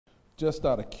just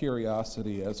out of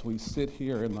curiosity, as we sit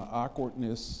here in the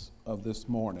awkwardness of this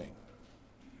morning,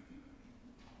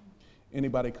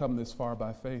 anybody come this far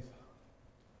by faith?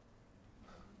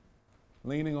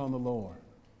 Leaning on the Lord.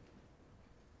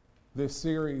 This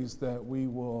series that we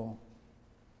will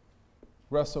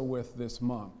wrestle with this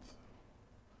month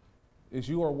is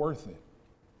you are worth it.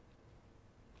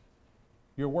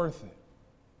 You're worth it.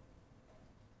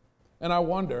 And I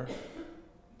wonder,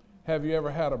 have you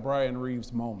ever had a Brian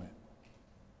Reeves moment?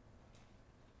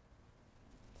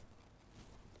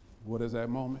 What is that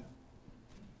moment?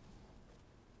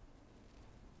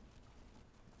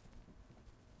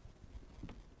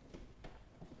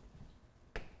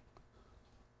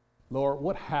 Lord,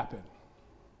 what happened?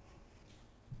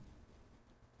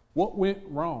 What went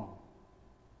wrong?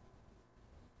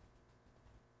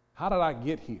 How did I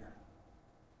get here?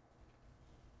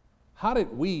 How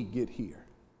did we get here?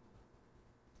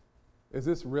 Is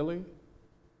this really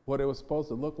what it was supposed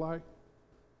to look like?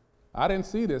 I didn't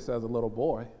see this as a little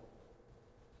boy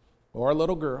or a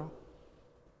little girl.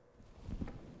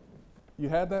 You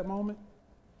had that moment?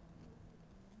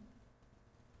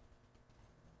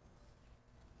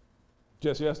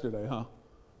 Just yesterday, huh?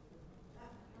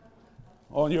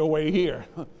 On your way here.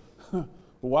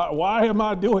 Why am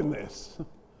I doing this?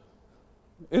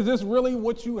 Is this really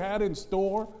what you had in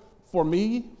store for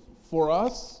me, for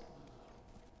us?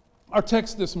 Our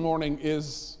text this morning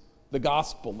is the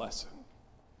gospel lesson.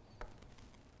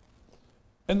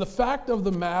 And the fact of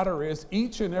the matter is,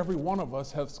 each and every one of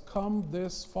us has come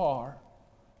this far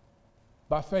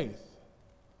by faith,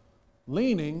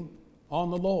 leaning on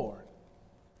the Lord.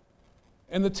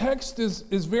 And the text is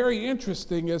very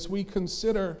interesting as we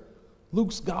consider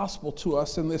Luke's gospel to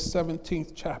us in this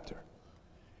 17th chapter.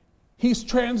 He's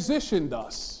transitioned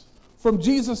us from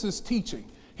Jesus' teaching.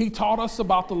 He taught us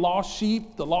about the lost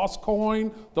sheep, the lost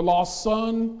coin, the lost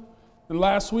son. And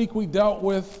last week we dealt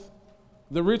with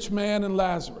the rich man and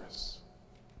Lazarus.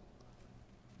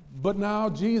 But now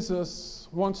Jesus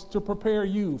wants to prepare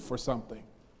you for something.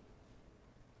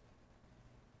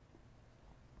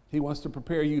 He wants to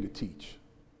prepare you to teach.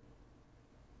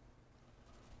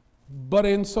 But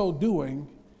in so doing,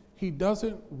 he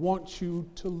doesn't want you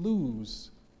to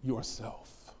lose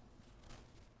yourself.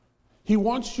 He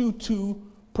wants you to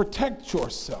protect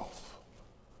yourself.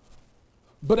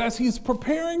 But as he's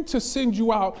preparing to send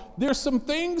you out, there's some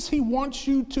things he wants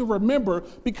you to remember,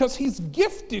 because he's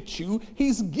gifted you,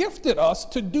 he's gifted us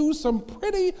to do some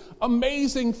pretty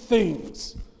amazing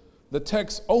things. The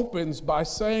text opens by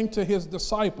saying to his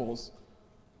disciples,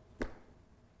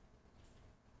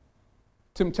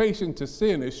 temptation to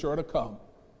sin is sure to come.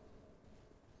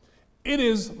 It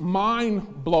is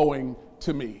mind-blowing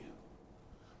to me.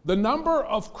 The number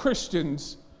of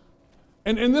Christians,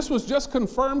 and this was just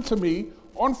confirmed to me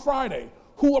on Friday,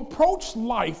 who approach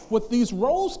life with these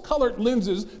rose-colored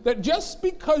lenses that just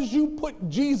because you put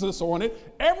Jesus on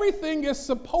it, everything is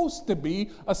supposed to be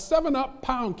a 7-Up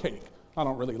pound cake. I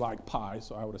don't really like pie,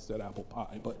 so I would have said apple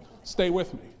pie, but stay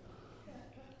with me.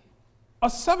 A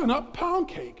 7-Up pound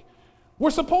cake.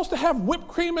 We're supposed to have whipped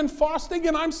cream and frosting,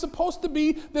 and I'm supposed to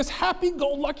be this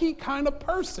happy-go-lucky kind of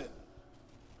person.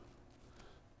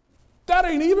 That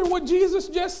ain't even what Jesus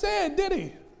just said, did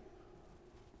he?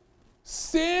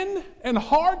 Sin and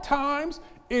hard times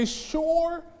is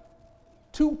sure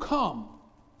to come.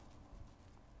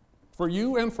 For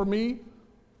you and for me,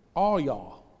 all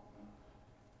y'all.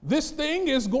 This thing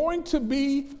is going to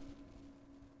be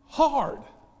hard,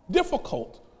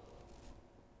 difficult.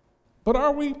 But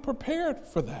are we prepared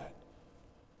for that?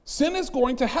 Sin is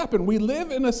going to happen. We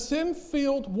live in a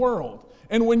sin-filled world.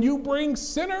 And when you bring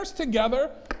sinners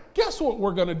together, guess what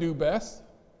we're going to do best?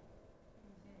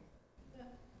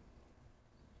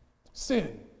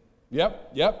 Sin.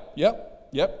 Yep.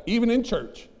 Even in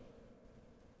church.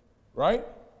 Right?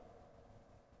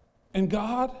 And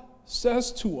God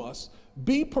says to us,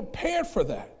 be prepared for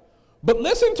that. But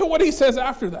listen to what he says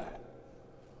after that.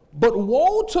 But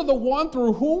woe to the one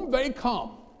through whom they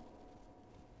come.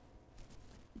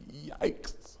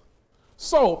 Yikes.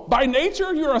 So, by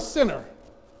nature, you're a sinner.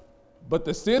 But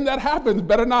the sin that happens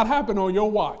better not happen on your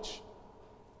watch.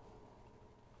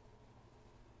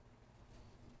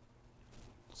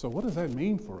 So what does that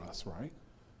mean for us, right?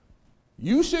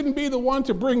 You shouldn't be the one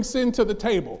to bring sin to the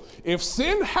table. If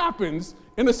sin happens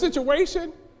in a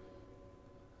situation,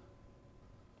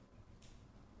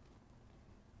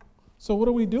 so what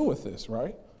do we do with this,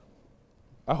 right?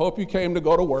 I hope you came to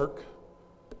go to work.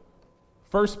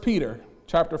 1 Peter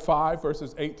chapter 5,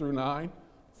 verses 8 through 9.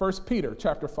 1 Peter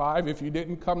chapter 5, if you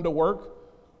didn't come to work,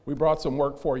 we brought some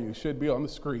work for you. It should be on the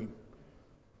screen.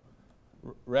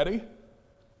 Ready?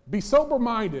 Be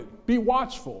sober-minded, be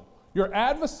watchful. Your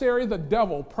adversary, the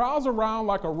devil, prowls around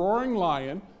like a roaring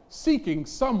lion, seeking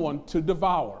someone to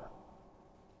devour.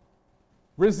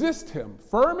 Resist him,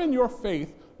 firm in your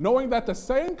faith, knowing that the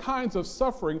same kinds of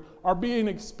suffering are being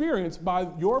experienced by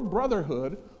your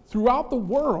brotherhood throughout the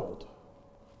world.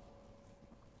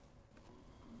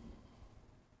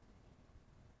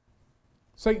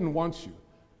 Satan wants you.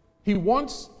 He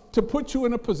wants to put you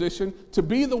in a position to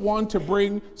be the one to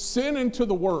bring sin into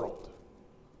the world.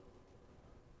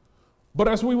 But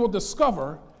as we will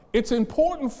discover, it's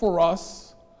important for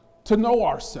us to know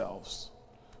ourselves,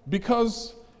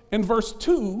 because in verse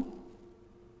 2,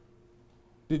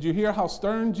 did you hear how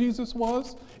stern Jesus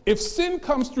was? If sin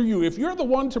comes through you, if you're the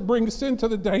one to bring sin to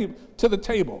the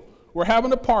table, we're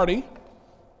having a party,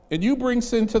 and you bring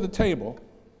sin to the table,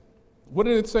 what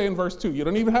did it say in verse 2? You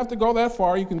don't even have to go that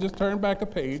far. You can just turn back a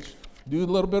page, do a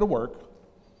little bit of work.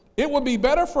 It would be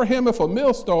better for him if a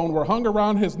millstone were hung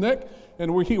around his neck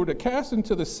and he were to cast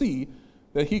into the sea,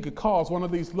 that he could cause one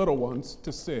of these little ones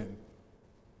to sin.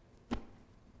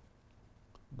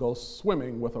 Go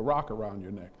swimming with a rock around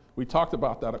your neck. We talked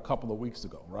about that a couple of weeks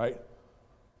ago, right?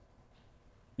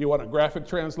 You want a graphic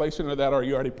translation of that, or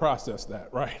you already processed that,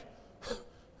 right?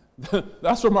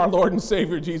 That's from our Lord and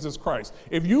Savior, Jesus Christ.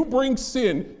 If you bring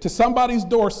sin to somebody's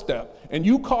doorstep and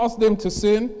you cause them to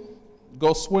sin,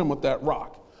 go swim with that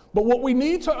rock. But what we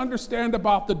need to understand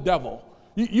about the devil,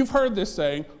 you've heard this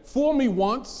saying, fool me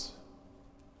once,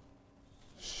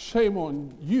 shame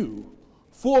on you.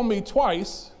 Fool me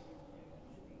twice,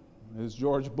 as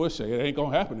George Bush said, it ain't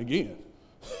gonna happen again,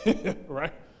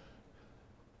 right?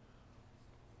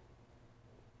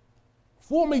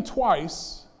 Fool me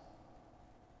twice,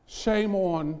 shame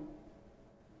on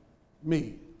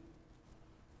me.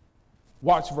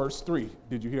 Watch verse 3.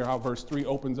 Did you hear how verse 3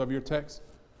 opens of your text?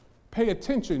 Pay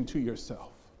attention to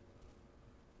yourself.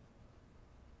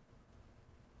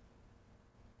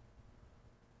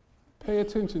 Pay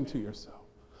attention to yourself.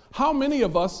 How many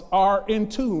of us are in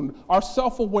tune, are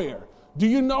self-aware? Do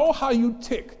you know how you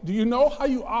tick? Do you know how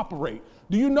you operate?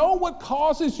 Do you know what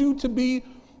causes you to be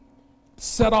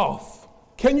set off?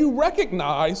 Can you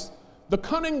recognize the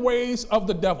cunning ways of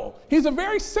the devil? He's a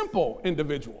very simple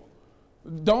individual.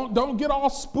 Don't get all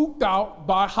spooked out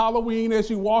by Halloween as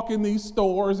you walk in these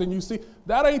stores and you see,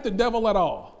 that ain't the devil at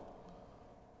all.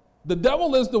 The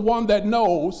devil is the one that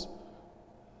knows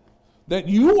that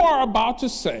you are about to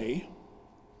say,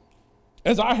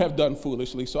 as I have done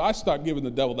foolishly, so I start giving the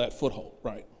devil that foothold,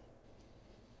 right?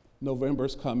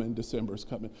 November's coming, December's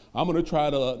coming. I'm going to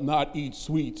try to not eat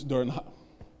sweets during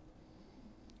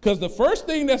because the first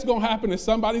thing that's going to happen is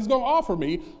somebody's going to offer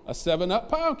me a 7-Up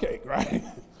pound cake, right?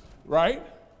 Right?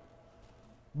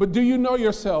 But do you know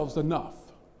yourselves enough?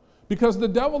 Because the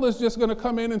devil is just going to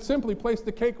come in and simply place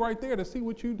the cake right there to see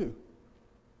what you do.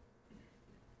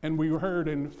 And we heard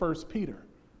in 1 Peter,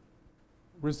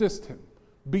 resist him,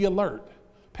 be alert,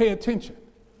 pay attention.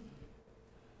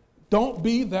 Don't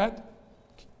be that,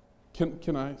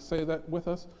 can I say that with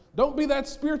us? Don't be that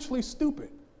spiritually stupid.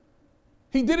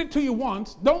 He did it to you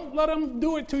once. Don't let him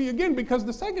do it to you again, because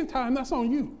the second time, that's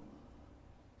on you.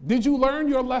 Did you learn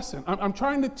your lesson? I'm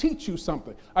trying to teach you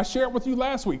something. I shared with you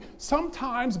last week.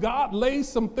 Sometimes God lays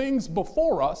some things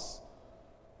before us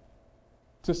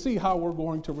to see how we're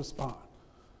going to respond.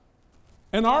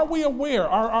 And are we aware?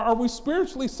 Are we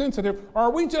spiritually sensitive? Or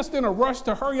are we just in a rush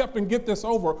to hurry up and get this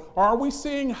over? Or are we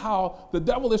seeing how the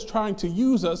devil is trying to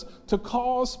use us to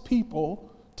cause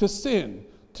people to sin,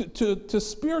 to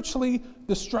spiritually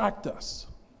distract us?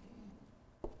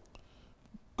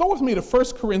 Go with me to 1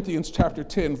 Corinthians chapter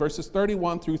 10, verses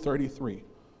 31 through 33.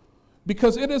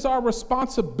 Because it is our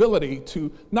responsibility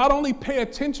to not only pay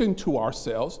attention to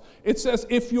ourselves, it says,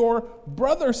 if your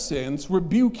brother sins,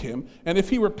 rebuke him, and if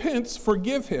he repents,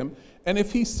 forgive him, and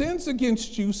if he sins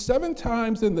against you 7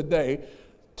 times in the day,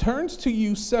 turns to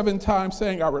you 7 times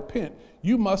saying, I repent,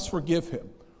 you must forgive him.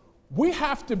 We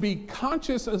have to be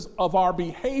conscious of our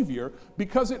behavior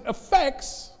because it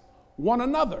affects one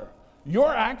another.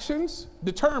 Your actions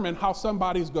determine how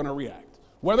somebody's going to react,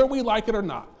 whether we like it or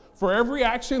not. For every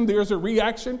action, there's a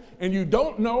reaction, and you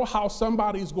don't know how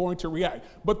somebody's going to react.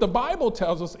 But the Bible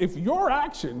tells us if your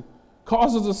action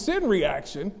causes a sin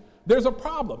reaction, there's a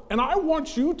problem. And I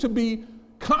want you to be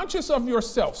conscious of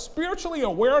yourself, spiritually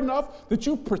aware enough that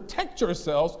you protect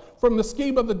yourselves from the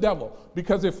scheme of the devil.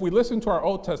 Because if we listen to our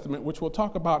Old Testament, which we'll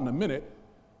talk about in a minute,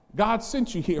 God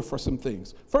sent you here for some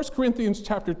things. 1 Corinthians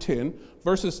chapter 10,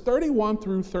 verses 31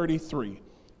 through 33.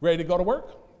 Ready to go to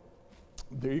work?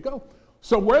 There you go.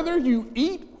 So whether you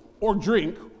eat or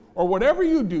drink or whatever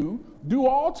you do, do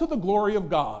all to the glory of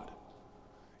God.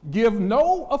 Give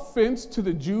no offense to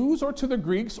the Jews or to the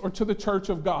Greeks or to the church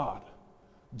of God.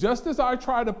 Just as I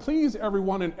try to please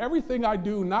everyone in everything I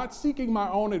do, not seeking my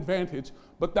own advantage,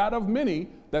 but that of many,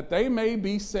 that they may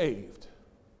be saved.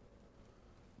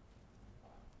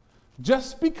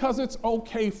 Just because it's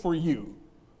okay for you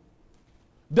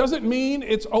doesn't mean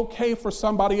it's okay for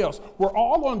somebody else. We're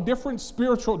all on different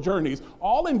spiritual journeys,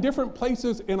 all in different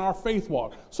places in our faith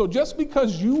walk. So just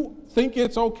because you think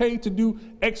it's okay to do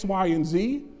X, Y, and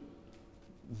Z,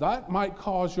 that might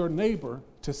cause your neighbor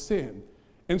to sin.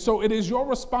 And so it is your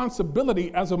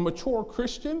responsibility as a mature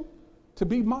Christian to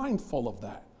be mindful of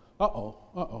that.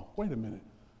 Wait a minute.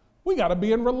 We got to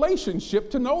be in relationship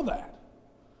to know that.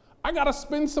 I got to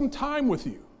spend some time with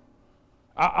you.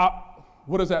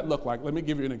 What does that look like? Let me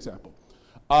give you an example.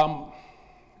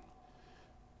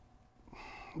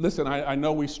 Listen, I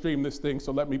know we stream this thing,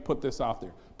 so let me put this out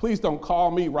there. Please don't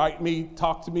call me, write me,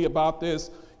 talk to me about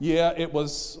this. Yeah, it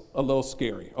was a little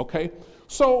scary, okay?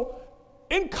 So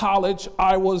in college,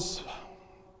 I was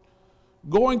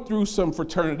going through some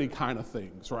fraternity kind of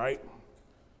things, right?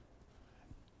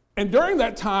 And during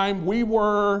that time, it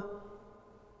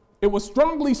was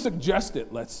strongly suggested,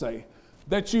 let's say,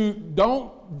 that you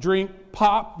don't drink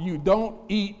pop, you don't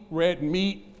eat red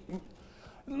meat.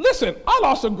 Listen, I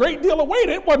lost a great deal of weight.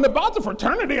 It wasn't about the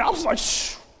fraternity. I was like,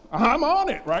 shh, I'm on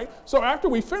it, right? So after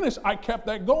we finished, I kept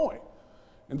that going.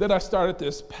 And then I started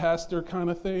this pastor kind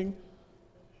of thing.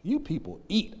 You people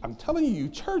eat. I'm telling you, you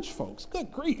church folks,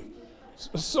 good grief.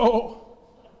 So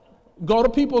go to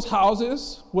people's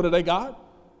houses. What do they got?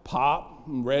 Pop,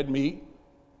 red meat.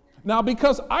 Now,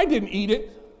 because I didn't eat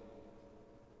it,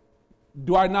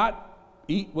 do I not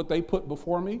eat what they put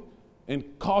before me and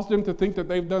cause them to think that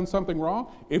they've done something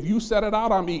wrong? If you set it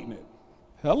out, I'm eating it.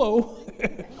 Hello.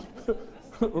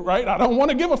 Right? I don't want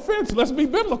to give offense. Let's be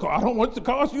biblical. I don't want to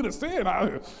cause you to sin.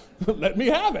 Let me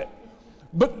have it.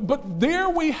 But there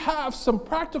we have some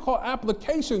practical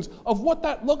applications of what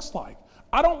that looks like.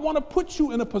 I don't want to put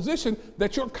you in a position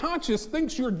that your conscience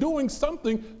thinks you're doing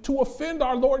something to offend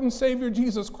our Lord and Savior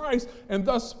Jesus Christ, and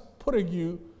thus putting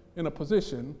you in a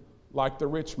position like the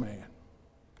rich man.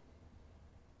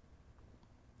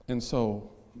 And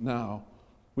so now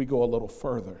we go a little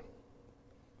further.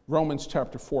 Romans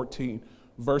chapter 14,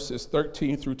 verses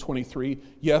 13 through 23.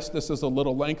 Yes, this is a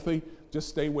little lengthy. Just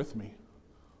stay with me.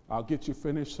 I'll get you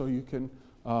finished so you can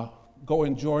go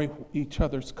enjoy each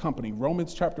other's company.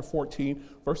 Romans chapter 14,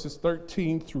 verses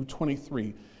 13 through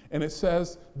 23. And it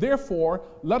says, therefore,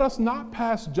 let us not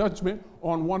pass judgment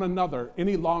on one another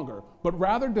any longer, but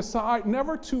rather decide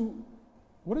never to,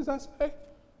 what does that say?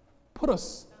 Put a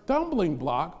stumbling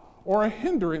block or a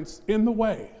hindrance in the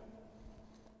way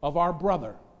of our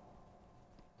brother.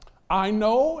 I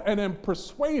know and am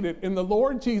persuaded in the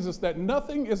Lord Jesus that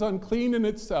nothing is unclean in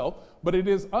itself, but it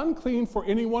is unclean for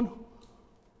anyone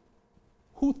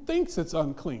who thinks it's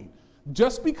unclean.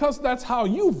 Just because that's how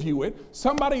you view it,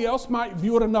 somebody else might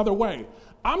view it another way.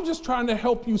 I'm just trying to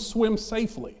help you swim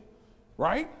safely,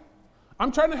 right?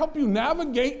 I'm trying to help you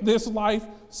navigate this life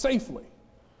safely.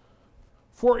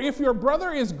 For if your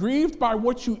brother is grieved by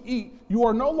what you eat, you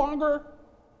are no longer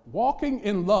walking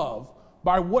in love.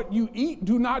 By what you eat,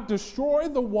 do not destroy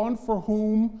the one for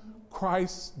whom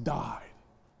Christ died.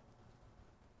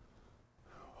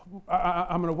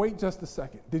 I'm going to wait just a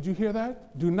second. Did you hear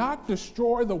that? Do not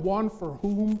destroy the one for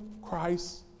whom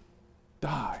Christ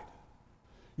died.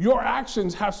 Your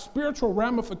actions have spiritual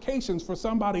ramifications for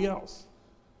somebody else.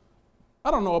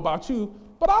 I don't know about you,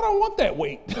 but I don't want that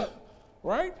weight,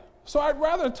 right? So I'd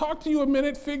rather talk to you a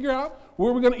minute, figure out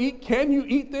where we're going to eat. Can you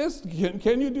eat this?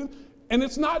 Can you do? And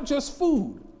it's not just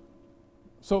food.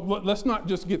 So let's not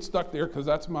just get stuck there because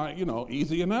that's my,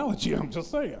 easy analogy. I'm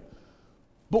just saying.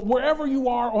 But wherever you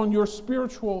are on your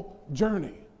spiritual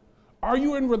journey, are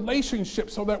you in relationship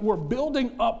so that we're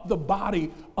building up the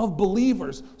body of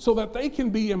believers so that they can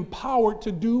be empowered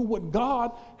to do what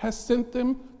God has sent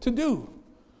them to do?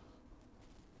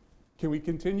 Can we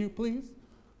continue, please?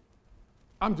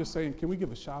 I'm just saying, can we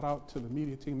give a shout out to the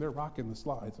media team? They're rocking the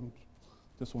slides. I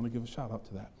just want to give a shout out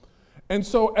to that. And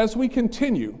so as we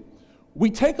continue, we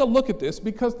take a look at this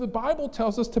because the Bible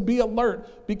tells us to be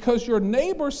alert because your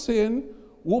neighbor's sin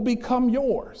will become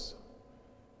yours.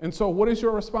 And so what is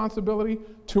your responsibility?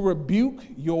 To rebuke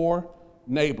your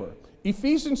neighbor.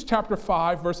 Ephesians chapter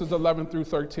 5, verses 11 through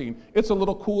 13. It's a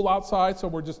little cool outside, so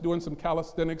we're just doing some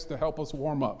calisthenics to help us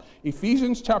warm up.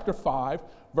 Ephesians chapter 5,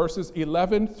 verses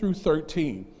 11 through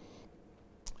 13.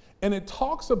 And it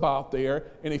talks about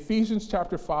there in Ephesians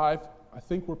chapter 5, I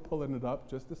think we're pulling it up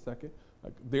just a second.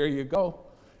 There you go.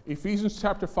 Ephesians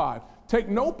chapter 5. Take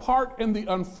no part in the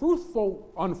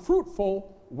unfruitful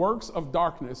works of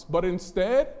darkness, but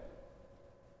instead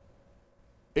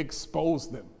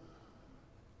expose them.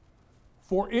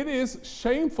 For it is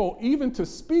shameful even to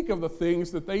speak of the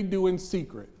things that they do in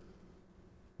secret.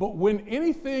 But when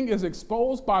anything is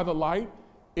exposed by the light,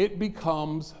 it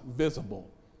becomes visible.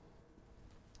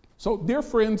 So, dear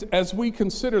friends, as we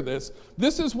consider this,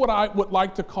 this is what I would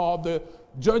like to call the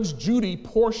Judge Judy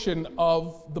portion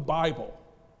of the Bible.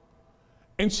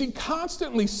 And she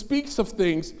constantly speaks of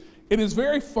things. It is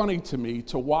very funny to me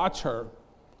to watch her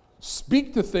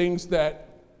speak to things that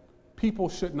people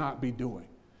should not be doing,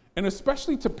 and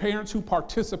especially to parents who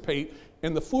participate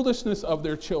in the foolishness of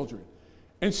their children.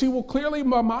 And she will clearly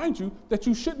remind you that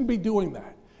you shouldn't be doing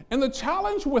that. And the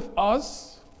challenge with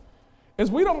us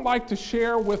is we don't like to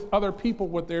share with other people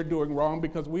what they're doing wrong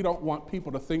because we don't want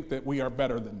people to think that we are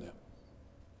better than them.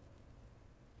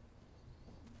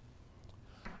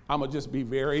 I'm going to just be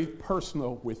very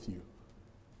personal with you.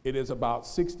 It is about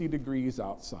 60 degrees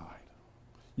outside.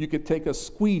 You could take a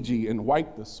squeegee and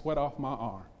wipe the sweat off my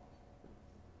arm.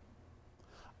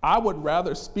 I would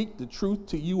rather speak the truth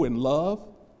to you in love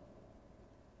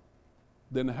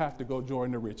than to have to go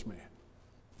join the rich man.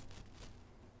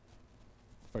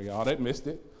 For y'all that missed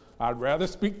it, I'd rather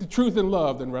speak the truth in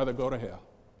love than rather go to hell.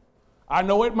 I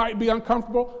know it might be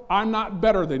uncomfortable. I'm not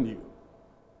better than you.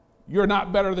 You're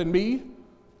not better than me,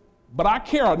 but I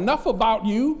care enough about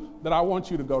you that I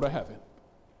want you to go to heaven.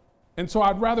 And so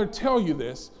I'd rather tell you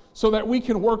this so that we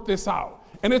can work this out.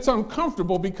 And it's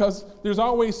uncomfortable because there's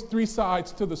always three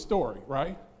sides to the story,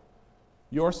 right?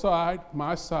 Your side,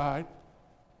 my side,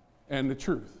 and the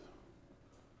truth.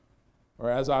 Or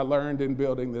as I learned in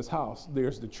building this house,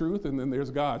 there's the truth and then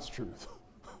there's God's truth.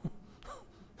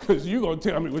 Because you're going to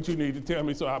tell me what you need to tell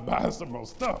me so I buy some more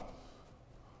stuff,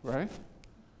 right?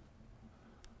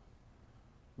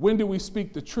 When do we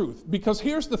speak the truth? Because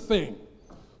here's the thing.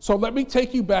 So let me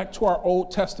take you back to our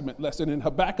Old Testament lesson in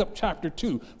Habakkuk chapter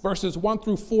 2, verses 1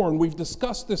 through 4, and we've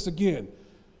discussed this again.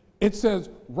 It says,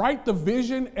 write the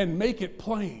vision and make it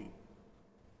plain,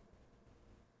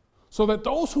 so that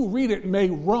those who read it may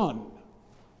run.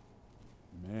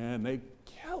 Man, they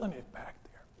killing it back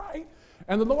there, right?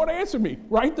 And the Lord answered me,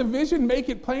 write the vision, make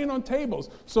it plain on tables,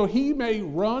 so he may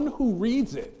run who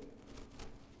reads it.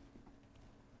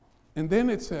 And then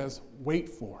it says, wait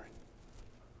for it.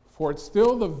 For it's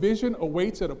still the vision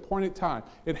awaits at appointed time.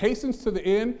 It hastens to the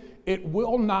end. It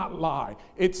will not lie.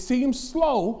 It seems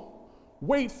slow.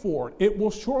 Wait for it. It will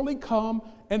surely come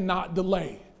and not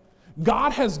delay.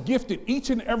 God has gifted each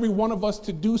and every one of us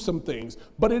to do some things,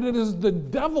 but it is the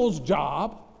devil's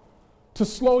job to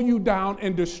slow you down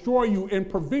and destroy you and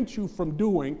prevent you from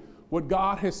doing what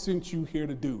God has sent you here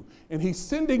to do. And he's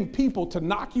sending people to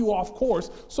knock you off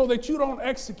course so that you don't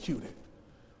execute it.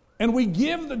 And we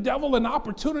give the devil an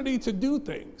opportunity to do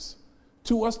things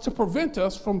to us to prevent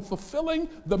us from fulfilling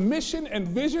the mission and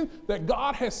vision that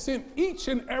God has sent each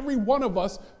and every one of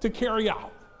us to carry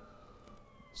out.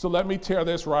 So let me tear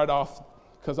this right off,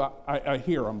 because I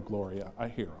hear them, Gloria. I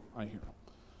hear them.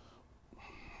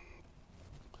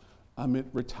 I'm at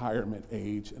retirement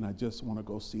age, and I just want to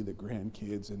go see the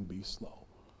grandkids and be slow.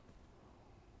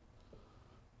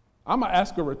 I'm going to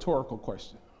ask a rhetorical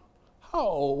question. How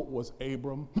old was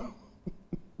Abram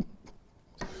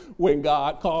when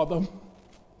God called him?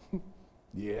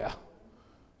 Yeah,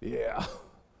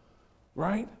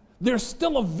 right? There's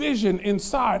still a vision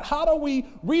inside. How do we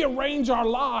rearrange our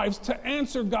lives to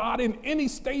answer God in any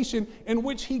station in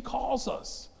which he calls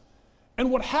us? And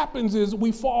what happens is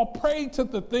we fall prey to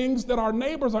the things that our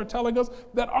neighbors are telling us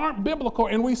that aren't biblical,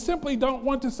 and we simply don't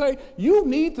want to say, you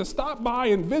need to stop by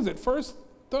and visit 1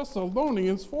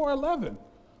 Thessalonians 4:11.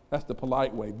 That's the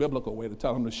polite way, biblical way to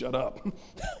tell them to shut up.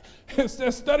 It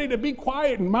says, study to be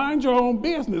quiet and mind your own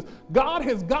business. God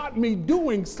has got me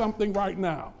doing something right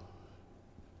now.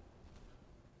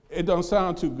 It don't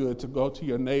sound too good to go to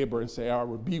your neighbor and say, I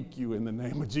rebuke you in the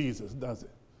name of Jesus, does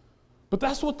it? But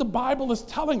that's what the Bible is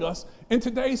telling us in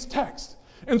today's text.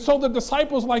 And so the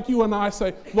disciples like you and I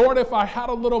say, Lord, if I had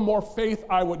a little more faith,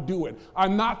 I would do it.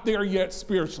 I'm not there yet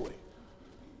spiritually.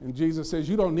 And Jesus says,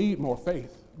 you don't need more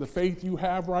faith. The faith you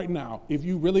have right now, if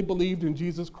you really believed in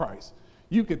Jesus Christ,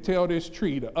 you could tell this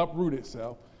tree to uproot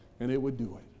itself and it would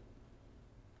do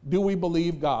it. Do we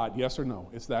believe God? Yes or no?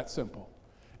 It's that simple.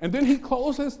 And then he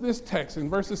closes this text in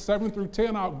verses 7 through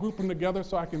 10. I'll group them together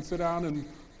so I can sit down and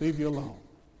leave you alone.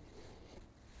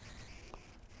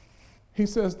 He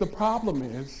says, the problem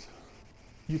is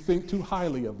you think too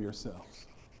highly of yourselves.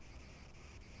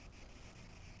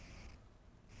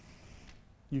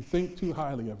 You think too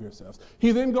highly of yourselves.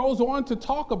 He then goes on to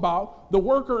talk about the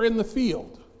worker in the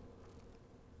field.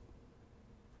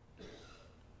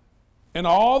 and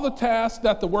all the tasks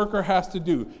that the worker has to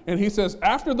do. And he says,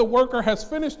 after the worker has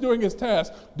finished doing his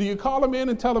task, do you call him in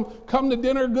and tell him, come to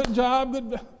dinner, good job,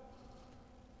 good?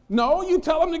 No, you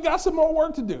tell him you got some more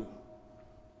work to do.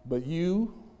 But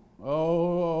you,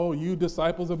 oh, you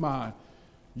disciples of mine,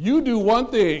 you do one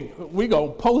thing. We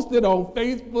gonna post it on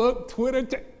Facebook, Twitter.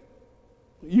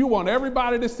 You want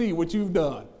everybody to see what you've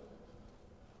done.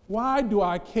 Why do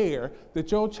I care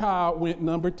that your child went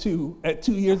number 2 at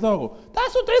 2 years old?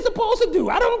 That's what they're supposed to do.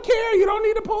 I don't care. You don't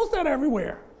need to post that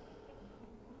everywhere.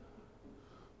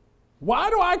 Why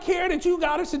do I care that you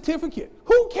got a certificate?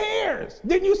 Who cares?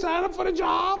 Didn't you sign up for the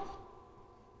job?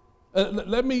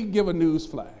 Let me give a news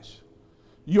flash.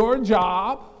 Your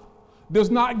job does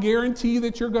not guarantee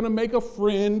that you're going to make a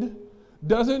friend,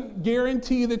 doesn't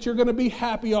guarantee that you're going to be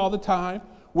happy all the time.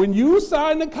 When you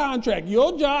sign the contract,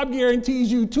 your job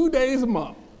guarantees you 2 days a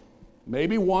month,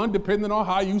 maybe 1, depending on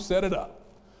how you set it up.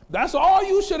 That's all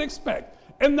you should expect.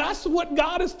 And that's what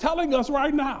God is telling us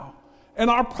right now. And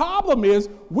our problem is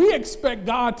we expect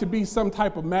God to be some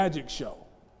type of magic show.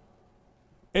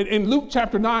 In Luke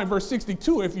chapter 9, verse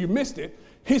 62, if you missed it,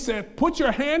 he said, put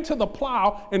your hand to the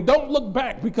plow and don't look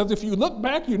back, because if you look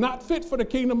back, you're not fit for the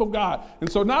kingdom of God. And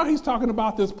so now he's talking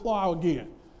about this plow again.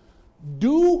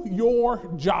 Do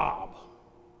your job.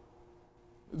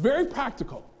 Very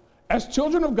practical. As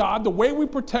children of God, the way we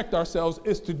protect ourselves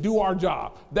is to do our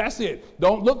job. That's it.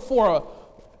 Don't look for a,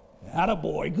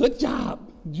 attaboy, good job.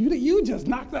 You just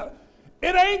knocked out.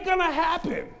 It ain't gonna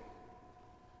happen.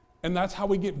 And that's how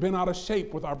we get bent out of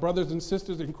shape with our brothers and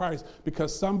sisters in Christ,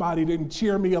 because somebody didn't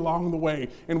cheer me along the way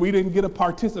and we didn't get a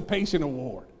participation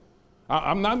award.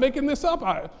 I'm not making this up.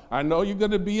 I know you're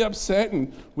going to be upset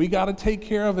and we got to take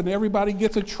care of, and everybody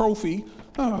gets a trophy.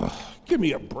 Oh, give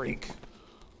me a break.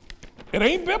 It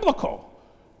ain't biblical.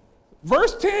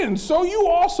 Verse 10, so you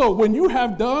also, when you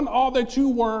have done all that you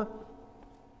were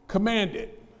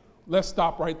commanded. Let's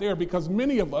stop right there, because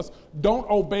many of us don't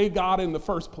obey God in the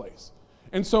first place.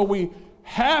 And so we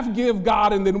give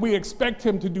God, and then we expect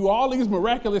him to do all these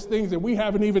miraculous things, and we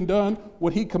haven't even done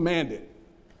what he commanded.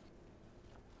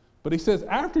 But he says,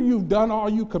 after you've done all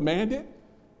you commanded,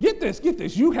 get this,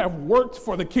 you have worked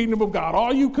for the kingdom of God,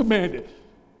 all you commanded.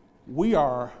 We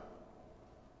are,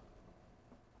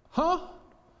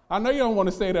 I know you don't want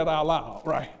to say that out loud,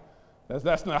 right?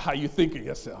 That's not how you think of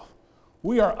yourself.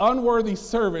 We are unworthy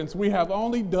servants. We have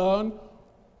only done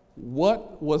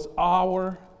what was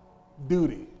our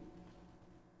duty.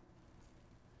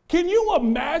 Can you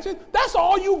imagine? That's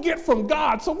all you get from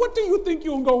God. So what do you think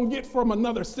you're going to get from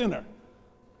another sinner?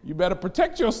 You better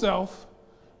protect yourself.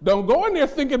 Don't go in there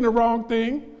thinking the wrong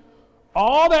thing.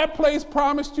 All that place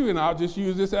promised you, and I'll just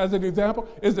use this as an example,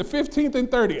 is the 15th and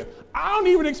 30th. I don't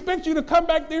even expect you to come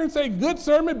back there and say, good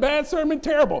sermon, bad sermon,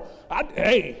 terrible.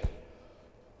 Hey,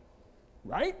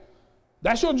 right?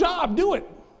 That's your job. Do it.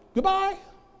 Goodbye.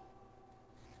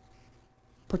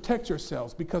 Protect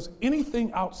yourselves, because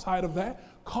anything outside of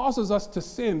that causes us to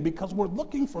sin, because we're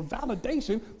looking for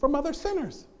validation from other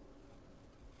sinners.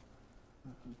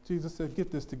 Jesus said,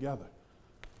 get this together.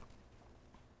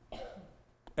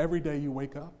 Every day you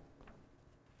wake up,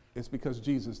 it's because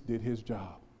Jesus did his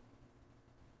job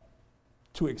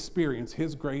to experience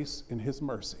his grace and his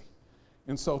mercy.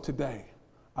 And so today,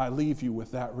 I leave you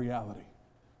with that reality.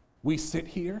 We sit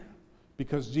here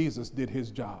because Jesus did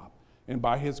his job. And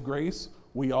by his grace,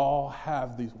 we all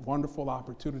have the wonderful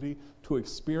opportunity to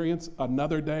experience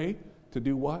another day to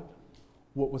do what?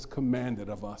 What was commanded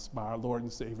of us by our Lord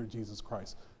and Savior Jesus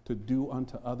Christ, to do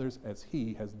unto others as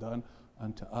he has done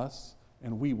unto us,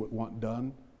 and we would want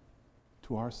done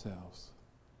to ourselves.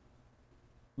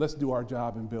 Let's do our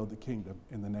job and build the kingdom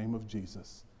in the name of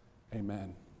Jesus.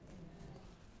 Amen.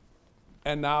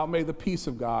 And now may the peace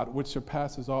of God, which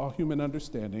surpasses all human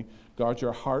understanding, guard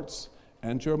your hearts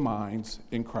and your minds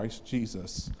in Christ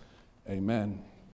Jesus. Amen.